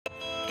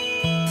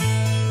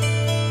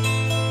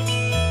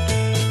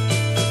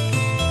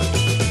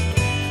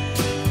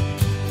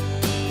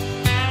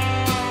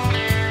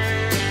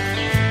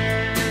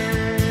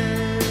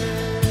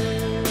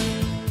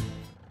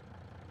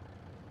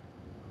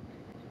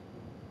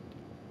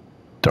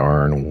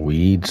Darn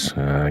weeds.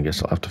 I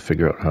guess I'll have to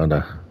figure out how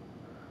to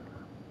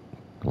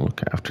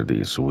look after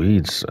these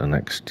weeds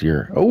next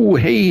year. Oh,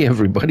 hey,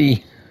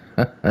 everybody.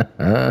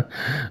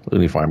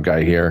 Looney Farm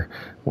guy here.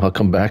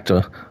 Welcome back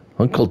to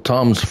Uncle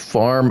Tom's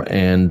farm,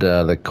 and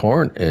the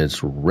corn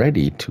is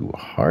ready to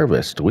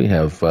harvest. We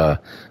have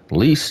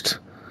leased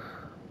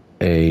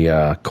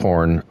a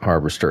corn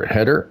harvester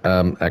header.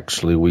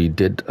 Actually, we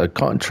did a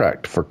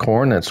contract for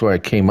corn. That's why I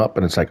came up,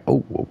 and it's like,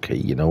 oh, okay,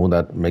 you know,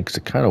 that makes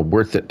it kind of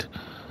worth it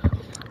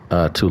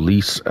to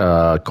lease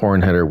a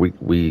corn header.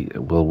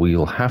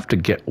 We'll have to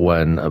get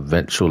one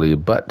eventually,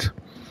 but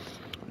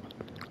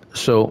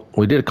so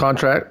we did a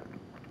contract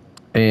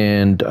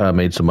and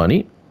made some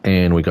money,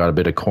 and we got a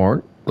bit of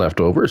corn left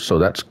over, so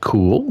that's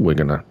cool. We're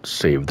gonna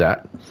save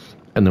that,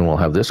 and then we'll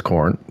have this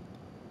corn.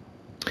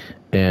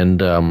 And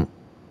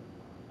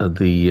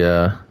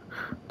the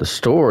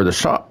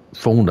shop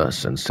phoned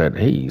us and said,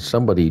 hey,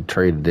 somebody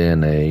traded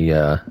in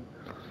a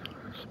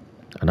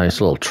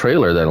nice little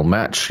trailer that'll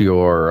match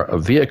your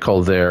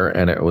vehicle there,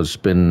 and it's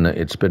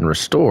been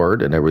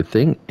restored and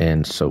everything,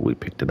 and so we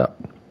picked it up.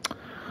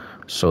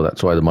 So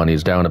that's why the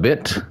money's down a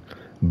bit.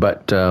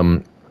 But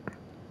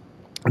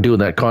doing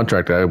that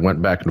contract, I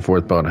went back and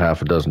forth about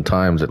half a dozen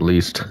times at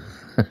least,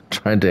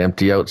 trying to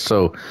empty out.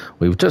 So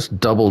we've just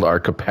doubled our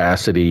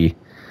capacity,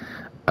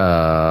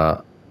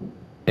 and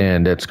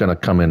it's going to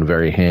come in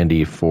very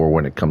handy for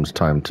when it comes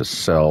time to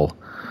sell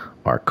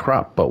our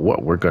crop. But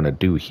what we're going to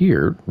do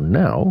here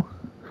now,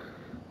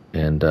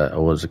 and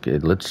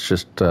let's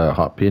just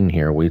hop in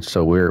here. We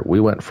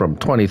went from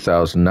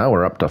 20,000, now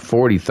we're up to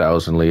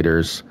 40,000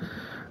 liters.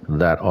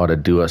 That ought to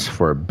do us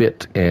for a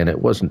bit, and it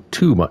wasn't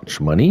too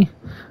much money,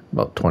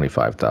 about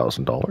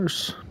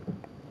 $25,000.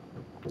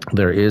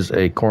 There is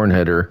a corn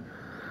header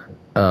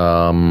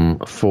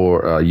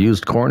for a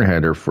used corn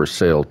header for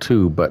sale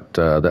too, but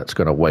that's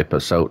going to wipe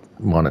us out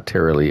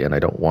monetarily, and I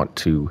don't want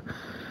to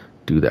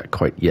do that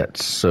quite yet.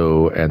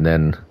 So, and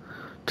then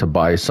to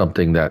buy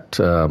something that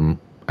I'm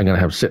going to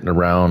have sitting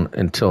around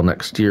until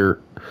next year,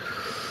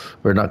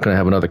 we're not going to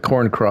have another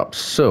corn crop.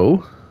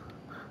 So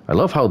I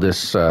love how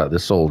this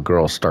old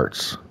girl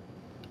starts.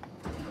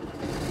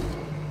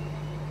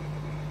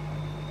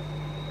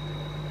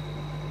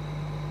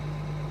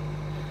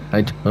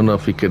 I don't know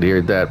if you could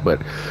hear that,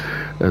 but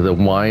the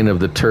whine of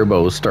the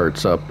turbo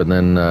starts up, and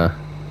then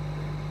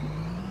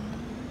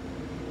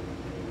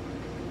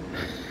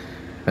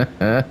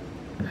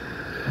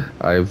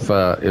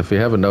if you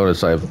haven't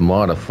noticed, I've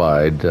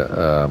modified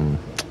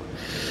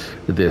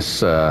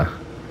this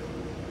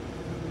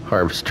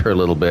harvester a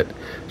little bit.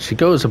 She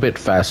goes a bit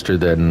faster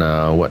than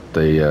what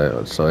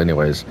the so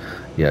anyways,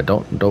 yeah,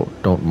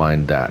 don't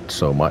mind that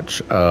so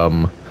much.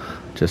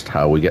 Just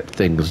how we get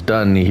things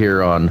done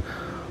here on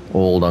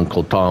old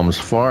Uncle Tom's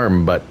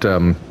farm. But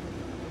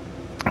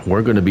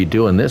we're going to be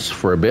doing this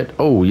for a bit.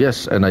 Oh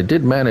yes, and I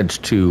did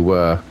manage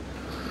to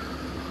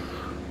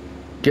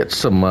get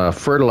some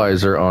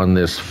fertilizer on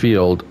this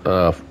field.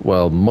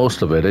 Well,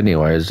 most of it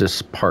anyways.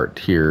 This part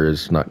here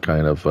is not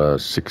kind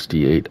of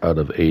 68 out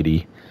of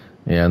 80,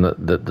 and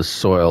the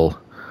soil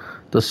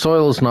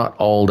is not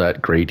all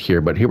that great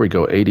here, but here we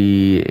go,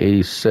 80,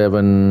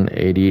 87,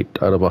 88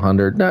 out of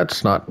 100.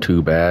 That's not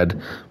too bad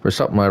for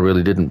something I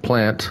really didn't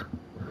plant.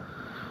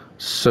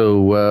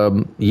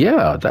 So,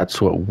 yeah,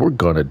 that's what we're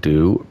going to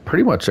do.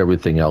 Pretty much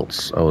everything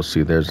else. Oh,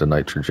 see, there's the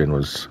nitrogen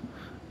was,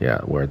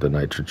 yeah, where the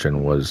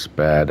nitrogen was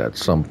bad at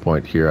some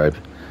point here.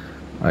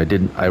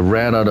 I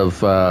ran out of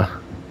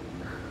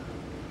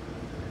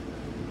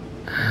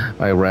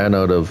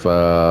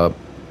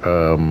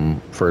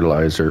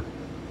fertilizer.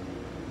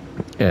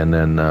 And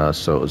then,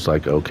 so it was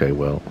like, okay,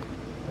 well,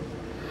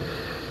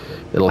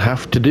 it'll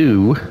have to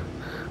do,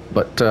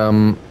 but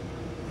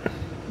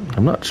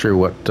I'm not sure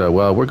what,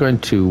 well, we're going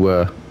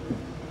to,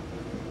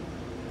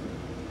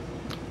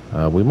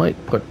 we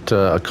might put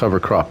a cover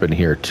crop in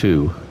here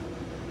too,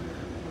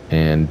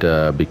 and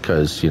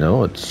because, you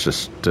know, it's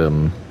just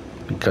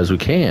because we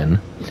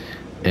can,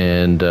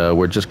 and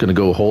we're just going to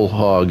go whole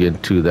hog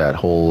into that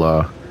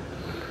whole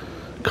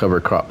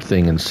cover crop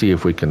thing and see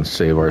if we can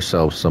save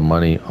ourselves some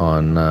money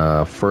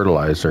on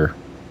fertilizer.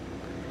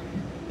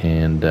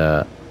 And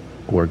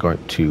we're going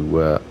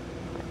to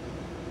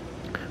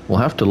we'll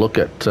have to look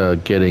at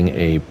getting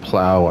a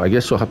plow. I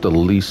guess we'll have to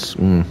lease.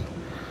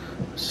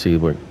 See,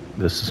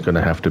 this is going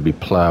to have to be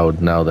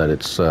plowed now that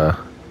it's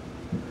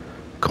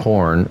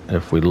corn.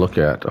 If we look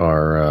at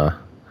our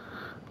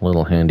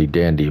little handy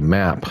dandy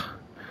map,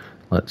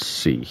 let's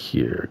see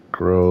here,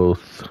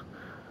 growth.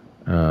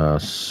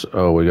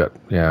 So we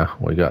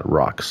got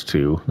rocks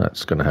too.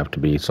 That's going to have to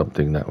be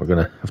something that we're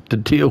going to have to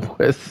deal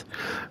with.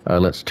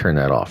 Let's turn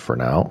that off for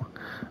now.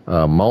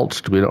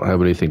 Mulched, we don't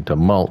have anything to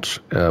mulch.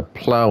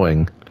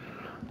 Plowing,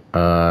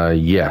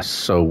 yes,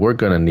 so we're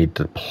going to need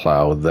to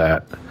plow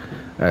that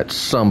at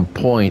some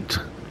point.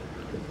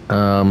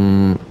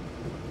 But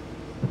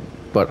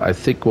I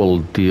think we'll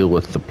deal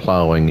with the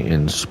plowing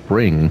in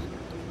spring.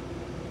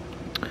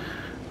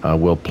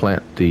 We'll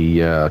plant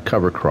the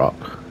cover crop.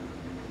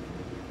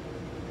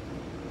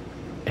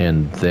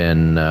 and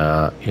then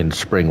in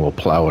spring we'll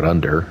plow it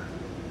under.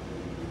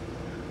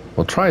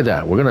 We'll try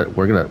that. We're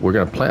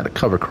gonna plant a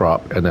cover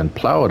crop and then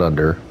plow it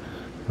under,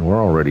 and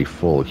we're already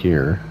full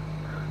here.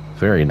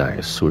 Very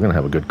nice. So we're gonna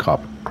have a good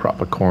crop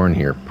of corn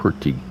here,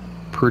 pretty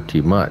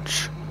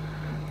much.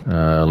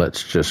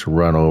 Let's just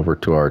run over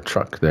to our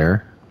truck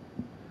there,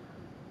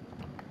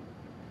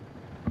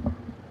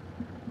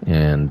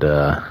 and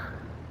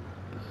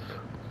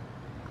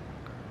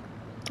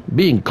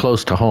being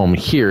close to home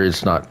here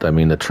is not. I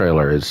mean, the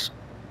trailer is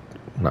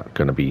not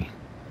going to be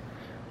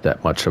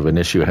that much of an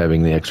issue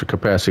having the extra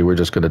capacity. We're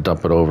just going to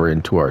dump it over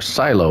into our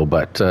silo.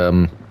 But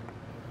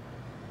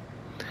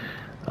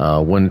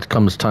when it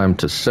comes time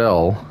to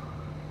sell,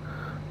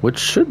 which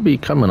should be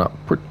coming up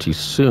pretty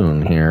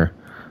soon here,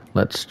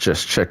 let's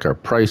just check our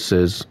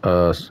prices.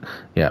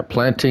 Yeah,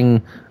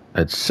 planting.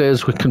 It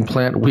says we can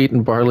plant wheat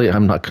and barley.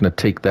 I'm not going to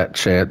take that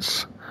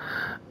chance.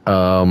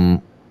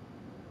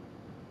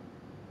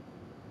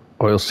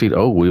 Oilseed.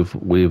 Oh,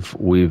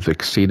 we've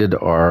exceeded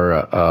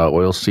our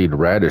oilseed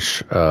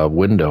radish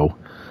window,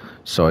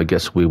 so I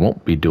guess we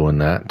won't be doing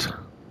that.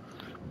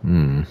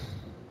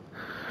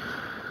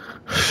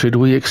 Should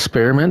we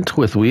experiment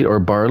with wheat or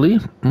barley?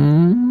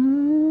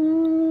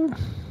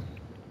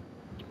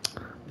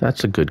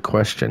 That's a good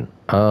question.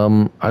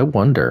 I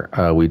wonder.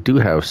 We do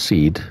have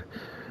seed.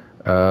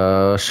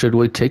 Should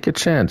we take a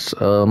chance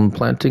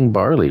planting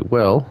barley?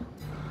 Well,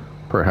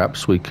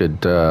 perhaps we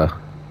could.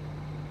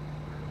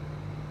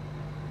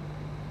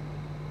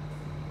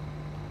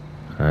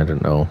 I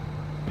don't know,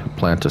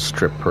 plant a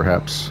strip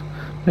perhaps.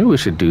 Maybe we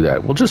should do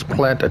that. We'll just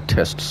plant a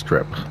test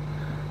strip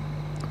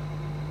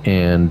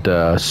and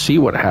see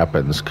what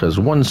happens, because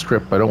one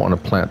strip, I don't want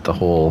to plant the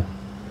whole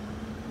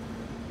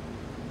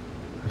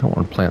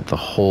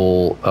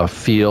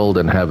field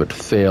and have it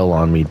fail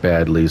on me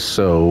badly.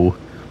 So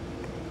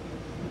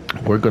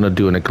we're going to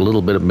do a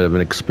little bit of an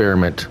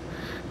experiment,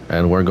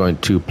 and we're going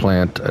to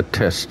plant a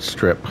test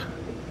strip,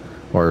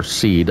 or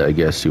seed, I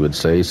guess you would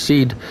say.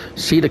 Seed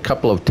a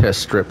couple of test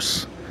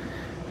strips,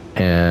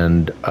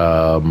 and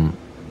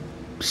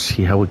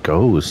see how it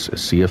goes.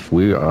 See if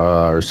we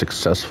are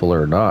successful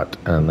or not.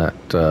 And that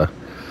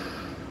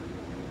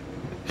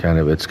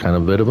it's kind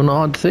of a bit of an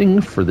odd thing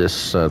for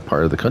this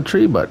part of the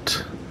country,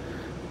 but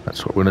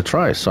that's what we're going to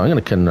try. So I'm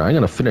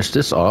going to finish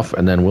this off,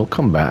 and then we'll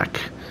come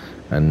back,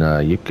 and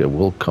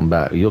we'll come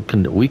back. You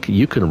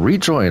can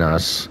rejoin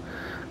us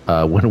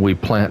when we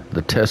plant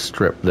the test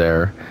strip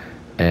there,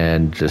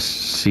 and just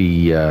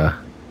see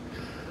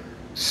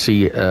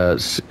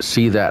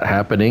that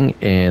happening,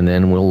 and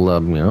then we'll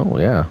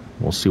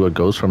we'll see what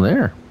goes from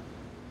there.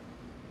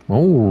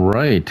 All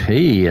right,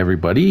 hey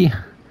everybody.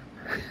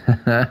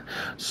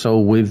 So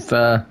we've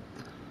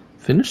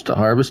finished the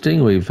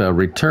harvesting. We've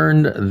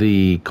returned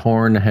the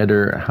corn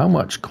header. How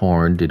much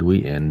corn did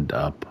we end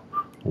up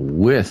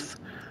with?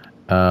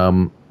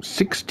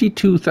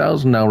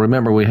 62,000. Now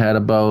remember, we had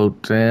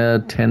about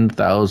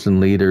 10,000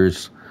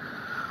 liters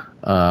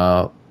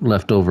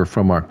left over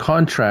from our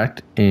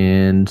contract,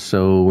 and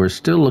so we're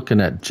still looking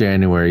at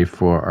January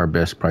for our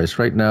best price.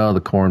 Right now the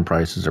corn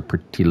prices are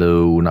pretty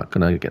low. We're not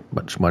going to get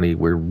much money.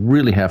 We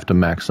really have to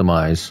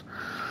maximize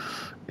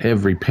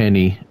every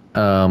penny.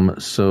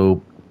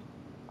 So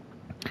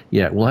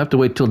yeah, we'll have to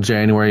wait till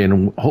January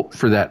and hope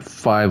for that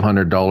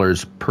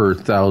 $500 per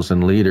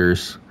 1,000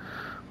 liters,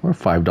 or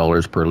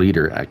 $5 per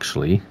liter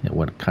actually, and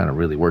what it kind of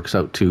really works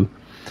out to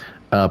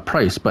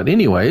price. But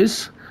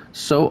anyways,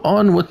 so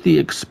on with the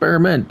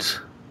experiment.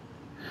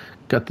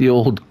 Got the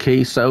old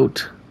case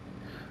out.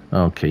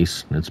 Oh,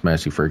 case. It's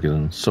Massey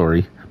Ferguson.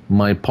 Sorry.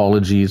 My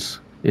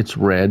apologies. It's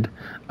red.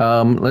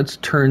 Let's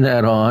turn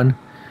that on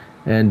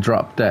and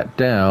drop that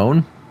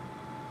down.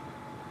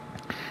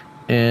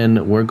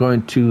 And we're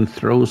going to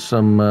throw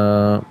some...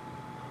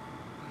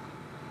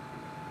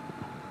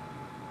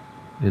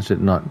 is it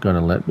not going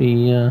to let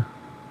me...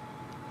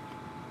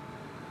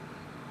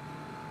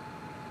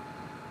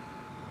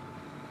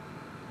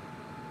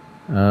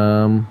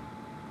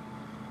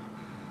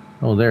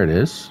 Oh, there it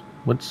is.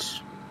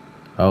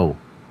 Oh.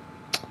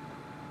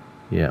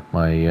 Yeah,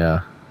 my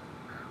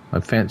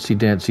fancy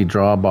dancy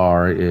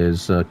drawbar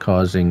is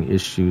causing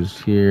issues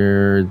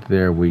here.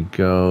 There we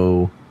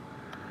go.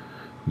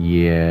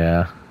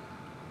 Yeah.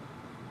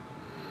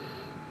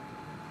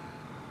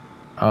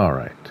 All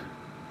right.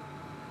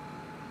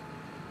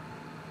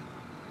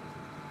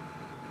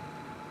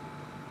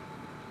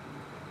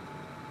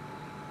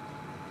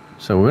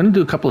 So we're going to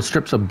do a couple of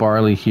strips of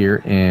barley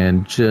here,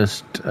 and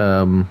just,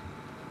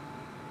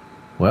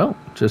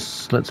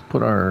 just let's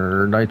put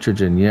our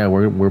nitrogen. Yeah,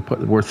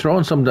 we're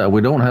throwing some.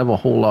 We don't have a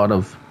whole lot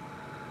of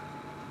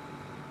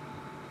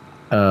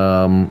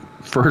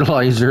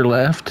fertilizer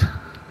left,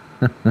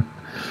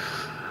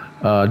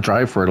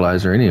 dry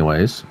fertilizer,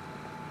 anyways.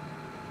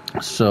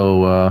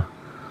 So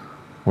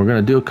we're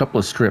going to do a couple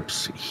of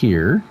strips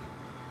here,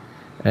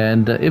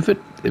 and if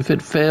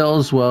it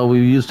fails, well, we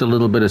used a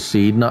little bit of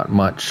seed, not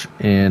much,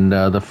 and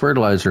the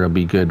fertilizer will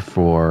be good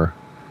for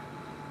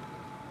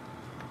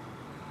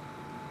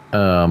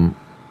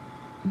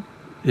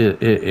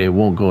it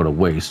won't go to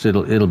waste.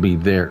 It'll be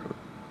there.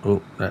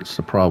 Oh, that's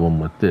the problem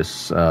with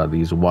this.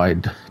 These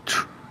wide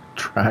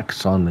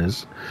tracks on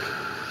this.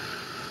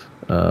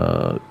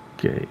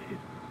 Okay.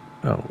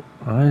 Oh,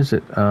 why is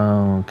it?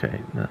 Oh,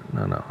 okay.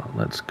 No.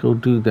 Let's go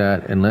do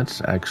that, and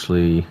let's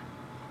actually.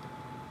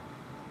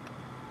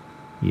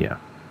 Yeah.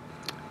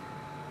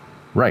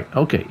 Right.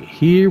 Okay.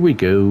 Here we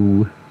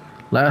go.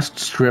 Last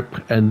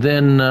strip, and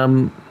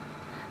then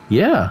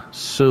yeah.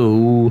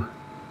 So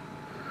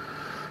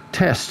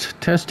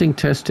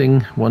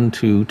testing. 1,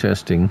 2,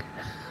 testing.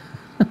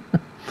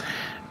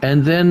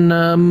 And then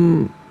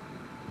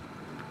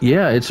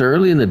yeah, it's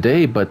early in the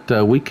day, but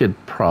we could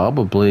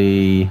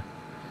probably.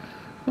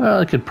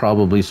 Well, I could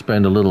probably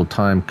spend a little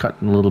time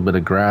cutting a little bit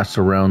of grass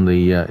around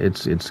the.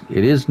 It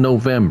is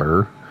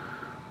November,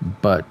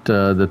 but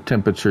the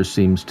temperature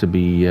seems to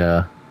be.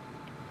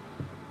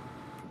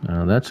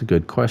 That's a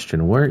good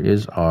question. Where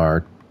is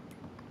our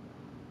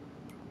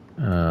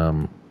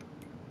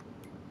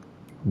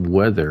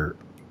weather?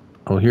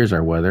 Oh, here's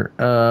our weather.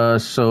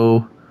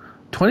 So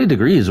 20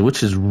 degrees,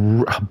 which is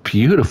a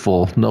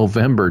beautiful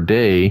November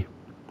day.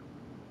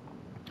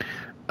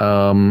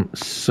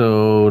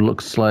 So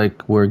looks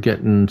like we're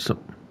getting some.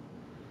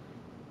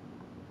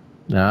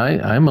 Now,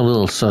 I'm a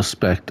little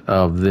suspect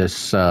of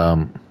this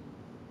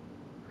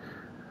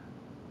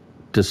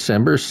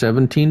December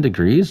 17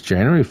 degrees,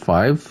 January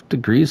 5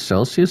 degrees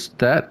Celsius.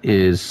 That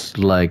is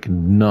like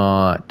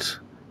not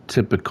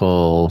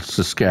typical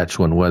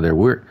Saskatchewan weather.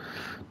 We're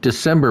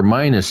December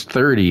minus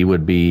 30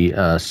 would be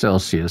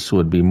Celsius,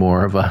 would be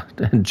more of a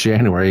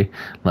January,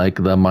 like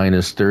the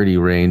minus 30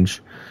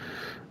 range.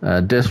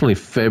 Definitely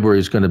February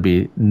is going to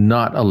be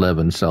not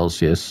 11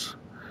 Celsius.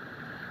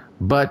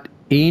 But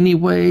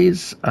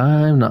anyways,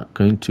 I'm not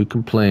going to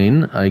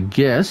complain. I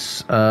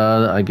guess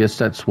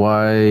that's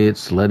why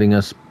it's letting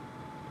us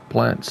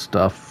plant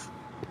stuff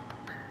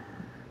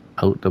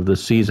out of the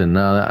season.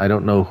 Now, I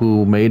don't know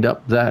who made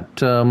up that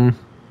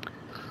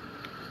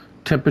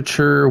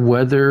temperature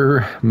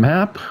weather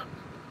map,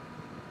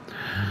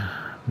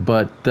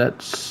 but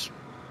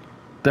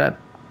that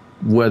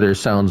weather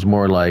sounds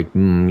more like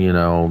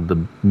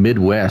the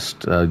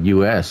Midwest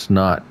U.S.,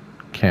 not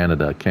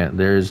Canada.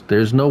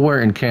 There's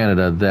nowhere in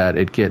Canada that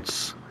it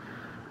gets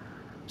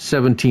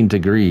 17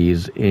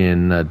 degrees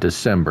in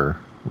December,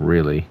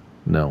 really.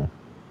 No.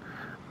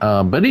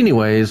 But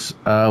anyways,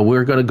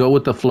 we're going to go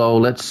with the flow.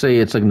 Let's say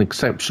it's an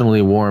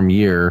exceptionally warm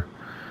year,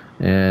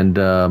 and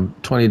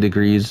 20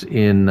 degrees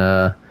in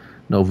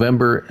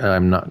November.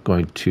 I'm not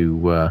going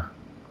to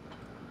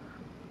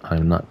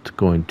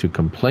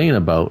complain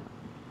about.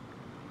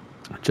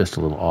 Just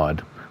a little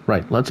odd.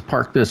 Right, let's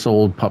park this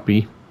old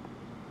puppy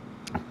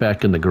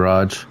back in the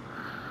garage.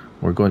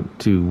 We're going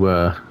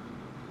to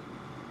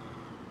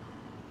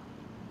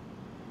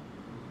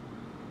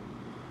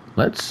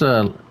let's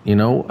go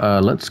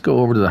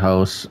over to the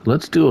house.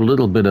 Let's do a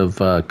little bit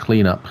of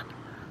cleanup.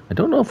 I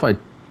don't know if I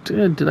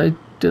did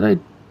I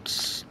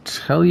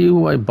tell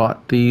you I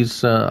bought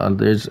these.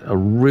 There's a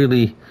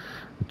really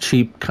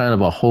cheap kind of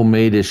a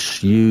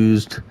homemade-ish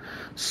used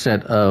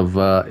set of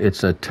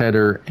it's a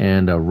tedder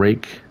and a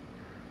rake.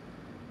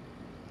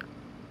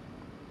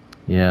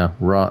 Yeah,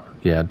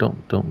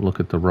 don't look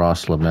at the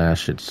Ross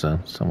Lamash. It's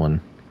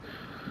someone.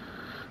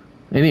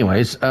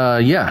 Anyways,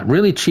 yeah,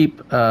 really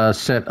cheap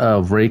set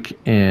of rake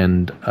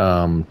and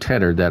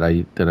tedder that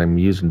I'm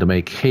using to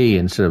make hay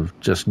instead of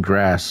just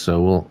grass.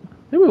 So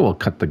maybe we'll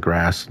cut the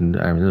grass and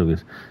we'll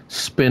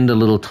spend a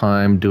little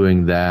time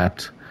doing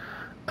that.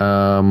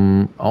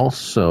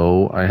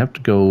 Also, I have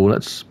to go.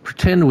 Let's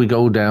pretend we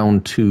go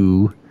down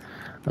to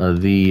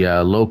the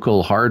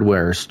local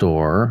hardware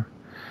store,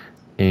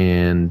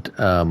 and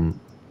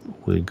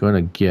we're going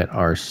to get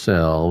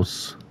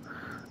ourselves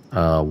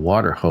a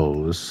water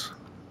hose.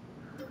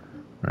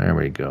 There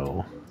we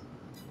go.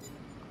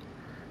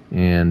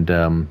 And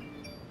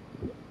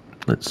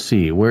let's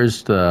see,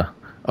 where's the...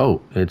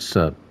 Oh, it's...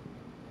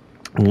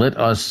 let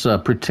us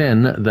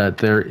pretend that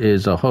there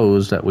is a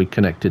hose that we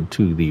connected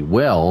to the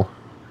well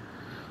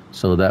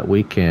so that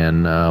we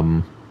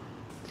can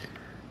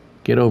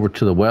get over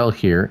to the well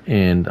here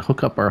and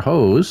hook up our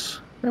hose.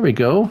 There we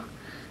go.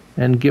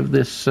 And give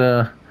this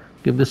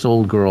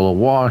old girl a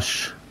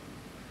wash.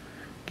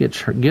 Get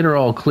her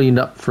all cleaned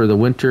up for the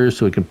winter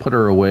so we can put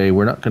her away.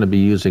 We're not going to be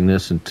using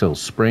this until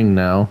spring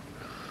now.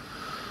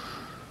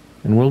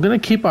 And we're going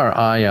to keep our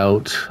eye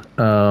out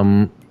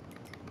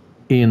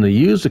in the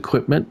used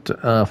equipment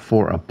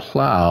for a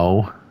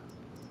plow.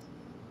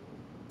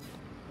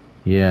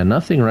 Yeah,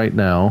 nothing right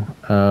now.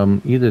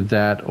 Either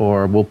that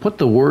or we'll put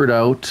the word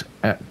out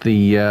at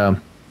the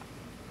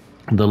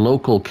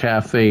local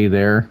cafe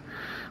there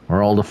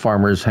where all the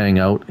farmers hang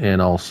out,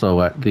 and also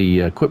at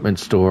the equipment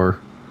store.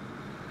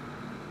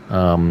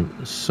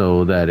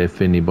 So that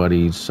if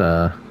anybody's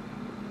got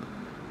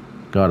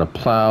a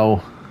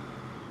plow,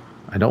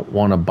 I don't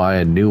want to buy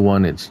a new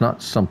one. It's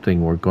not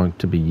something we're going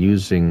to be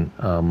using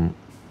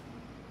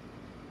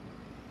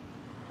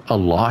a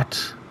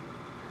lot.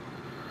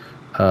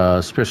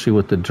 especially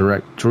with the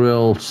direct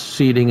drill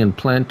seeding and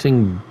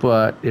planting.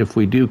 But if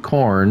we do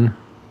corn,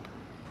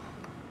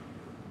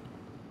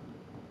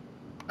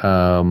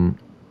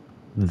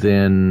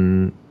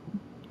 then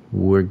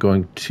we're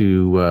going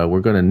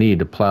to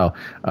need a plow.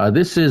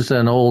 This is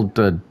an old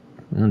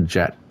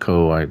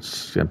Jatco.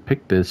 I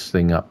picked this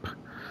thing up.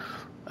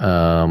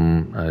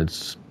 I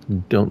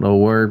don't know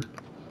where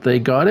they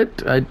got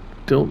it. I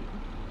don't.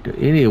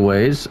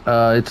 Anyways,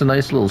 it's a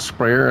nice little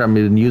sprayer. I've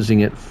been using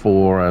it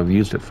I've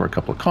used it for a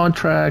couple of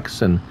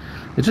contracts, and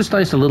it's just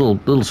nice, a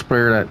little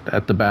sprayer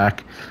at the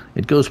back.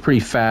 It goes pretty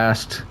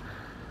fast.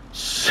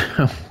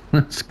 So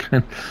that's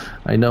kind of,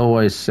 I know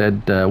I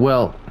said,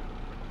 well,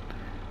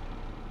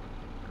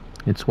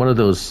 it's one of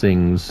those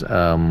things,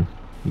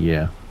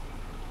 yeah.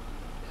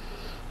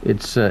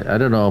 It's, I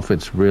don't know if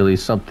it's really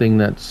something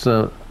that's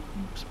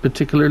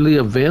particularly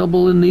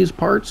available in these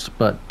parts,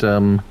 but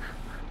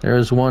there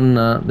is one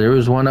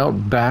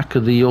out back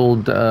of the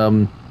old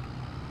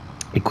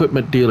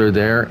equipment dealer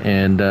there,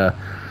 and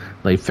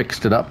they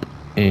fixed it up,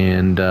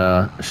 and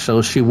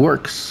so she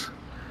works.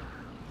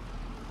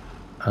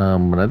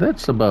 But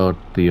that's about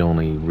the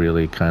only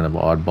really kind of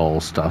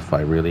oddball stuff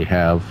I really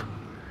have.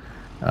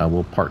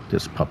 We'll park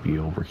this puppy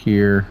over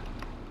here.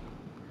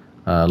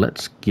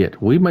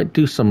 We might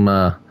do some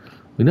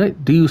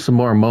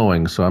more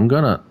mowing,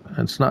 so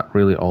it's not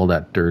really all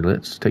that dirty.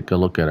 Let's take a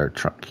look at our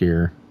truck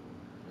here.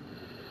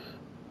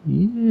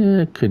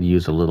 Yeah, it could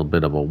use a little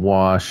bit of a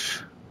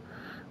wash.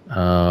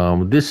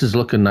 This is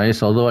looking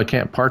nice, although I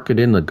can't park it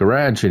in the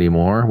garage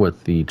anymore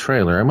with the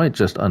trailer. I might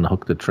just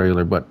unhook the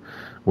trailer, but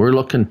we're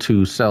looking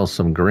to sell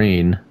some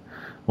grain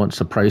once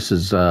the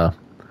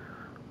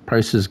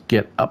prices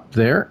get up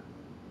there.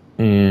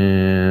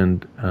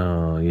 And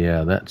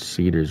yeah, that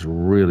seeder's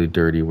really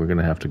dirty. We're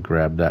gonna have to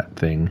grab that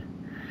thing.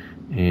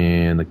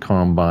 And the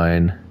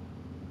combine.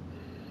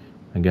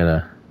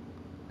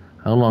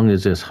 How long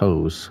is this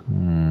hose?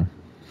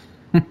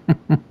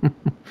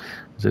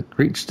 Does it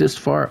reach this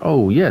far?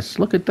 Oh yes,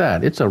 look at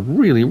that. It's a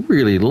really,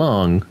 really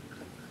long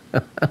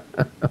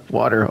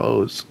water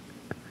hose.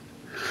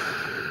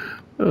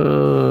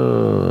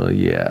 Oh,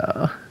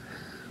 yeah.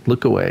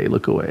 Look away,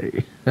 look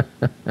away.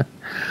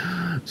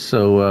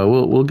 So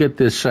we'll get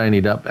this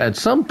shinied up. At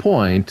some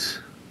point,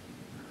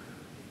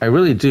 I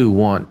really do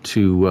want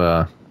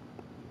to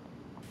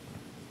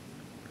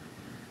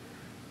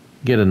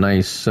get a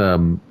nice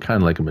kind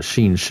of like a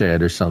machine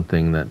shed or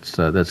something that's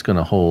going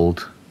to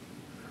hold.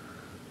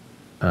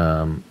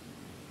 I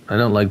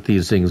don't like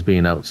these things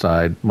being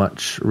outside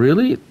much,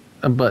 really.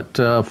 But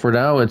for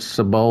now, it's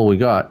all we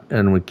got,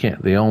 and we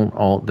can't. They don't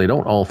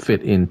all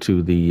fit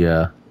into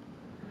the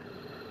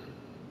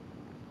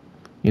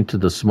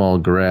small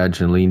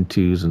garage and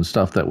lean-tos and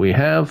stuff that we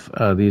have.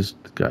 These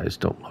guys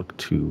don't look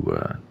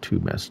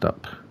too messed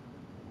up.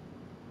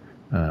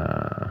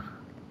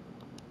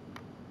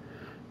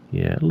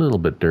 Yeah, a little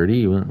bit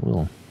dirty.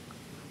 We'll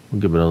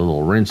give it a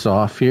little rinse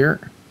off here.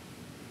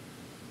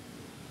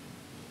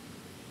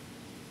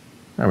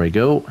 There we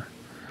go.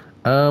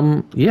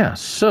 Yeah,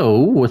 so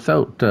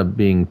without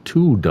being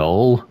too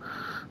dull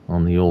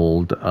on the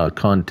old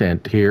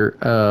content here,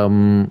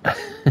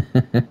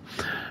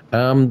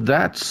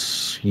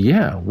 that's,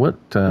 yeah, what,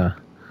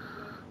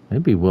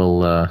 maybe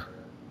we'll,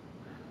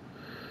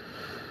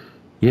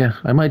 yeah,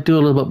 I might do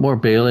a little bit more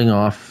bailing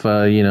off,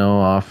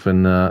 off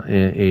in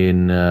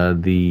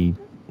the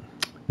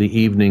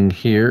evening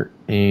here,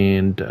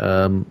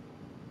 and,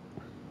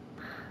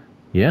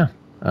 yeah.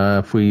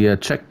 If we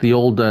check the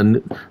old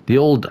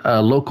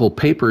local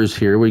papers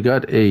here, we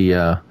got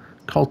a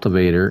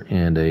cultivator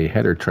and a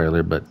header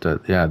trailer, but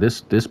yeah,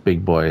 this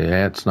big boy,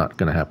 that's not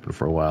going to happen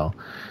for a while.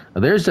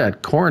 There's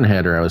that corn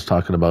header I was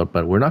talking about,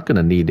 but we're not going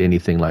to need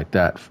anything like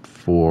that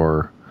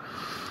for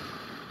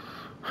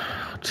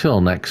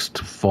till next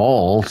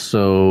fall,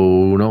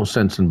 so no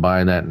sense in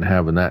buying that and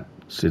having that.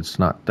 It's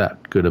not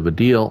that good of a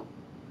deal.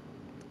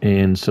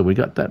 And so we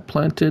got that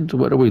planted.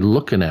 What are we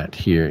looking at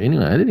here?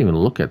 Anyway, I didn't even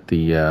look at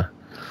the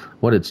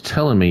what it's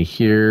telling me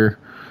here.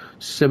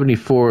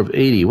 74 of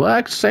 80. Well,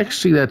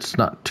 actually, that's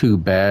not too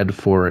bad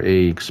for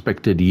a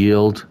expected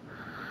yield.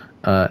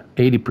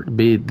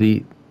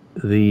 80.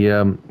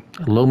 The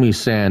loamy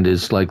sand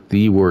is like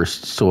the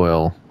worst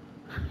soil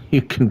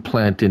you can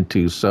plant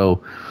into.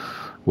 So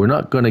we're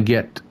not going to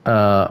get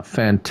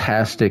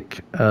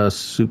fantastic,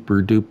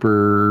 super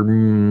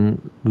duper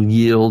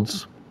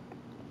yields.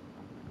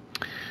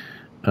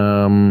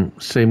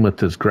 Same with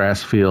this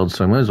grass field,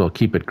 so I might as well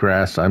keep it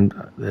grass.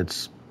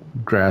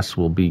 Grass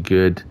will be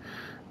good.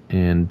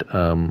 And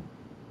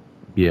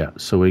yeah,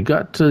 so we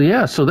got to,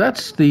 yeah, so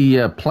that's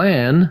the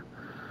plan,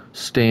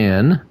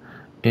 Stan,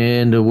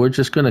 and we're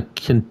just going to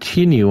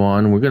continue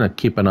on. We're going to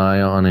keep an eye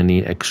on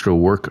any extra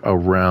work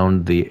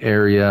around the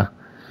area.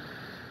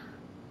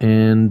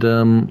 And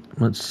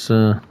let's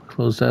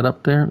close that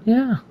up there.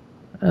 Yeah,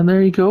 and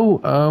there you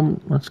go.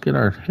 Let's get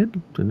our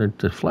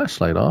the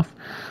flashlight off.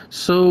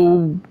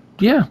 So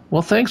yeah,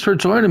 well, thanks for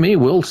joining me.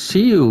 We'll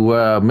see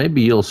you.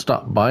 Maybe you'll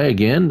stop by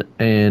again,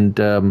 and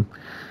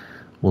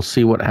we'll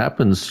see what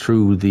happens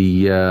through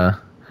the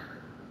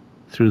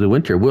through the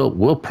winter.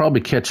 We'll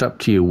probably catch up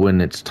to you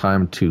when it's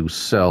time to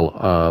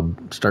sell,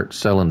 start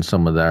selling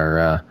some of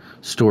our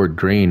stored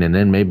grain, and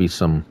then maybe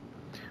some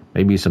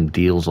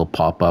deals will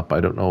pop up. I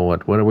don't know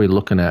what are we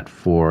looking at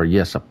for.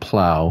 Yes, a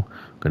plow.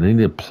 Gonna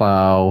need a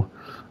plow.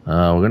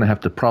 We're gonna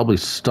have to probably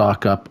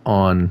stock up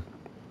on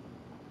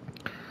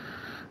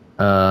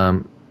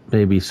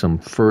maybe some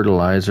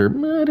fertilizer.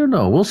 I don't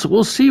know.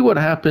 We'll see what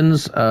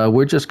happens.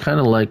 We're just kind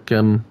of like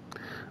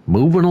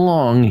moving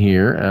along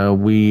here.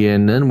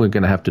 And then we're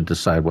gonna have to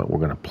decide what we're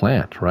gonna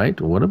plant, right?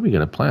 What are we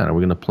gonna plant? Are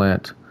we gonna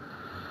plant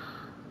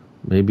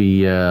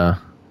maybe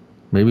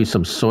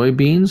some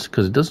soybeans,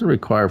 because it doesn't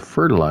require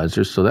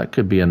fertilizer, so that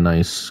could be a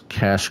nice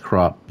cash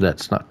crop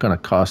that's not going to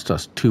cost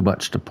us too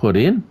much to put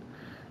in.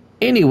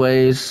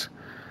 Anyways,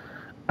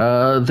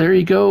 there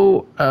you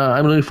go.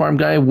 I'm Louis Farm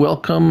Guy.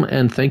 Welcome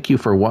and thank you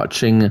for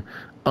watching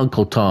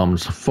Uncle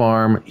Tom's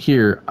Farm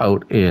here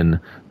out in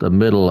the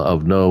middle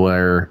of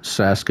nowhere,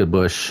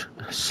 Saskatchewan.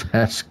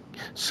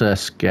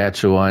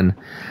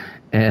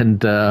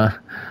 And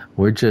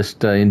we're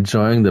just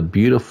enjoying the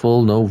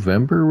beautiful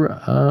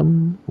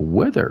November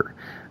weather.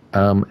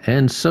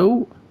 And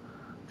so,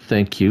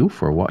 thank you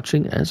for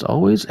watching as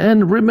always.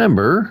 And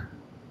remember,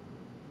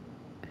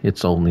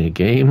 it's only a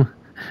game.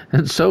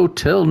 And so,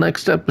 till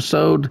next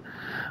episode,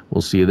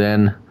 we'll see you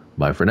then.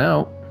 Bye for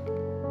now.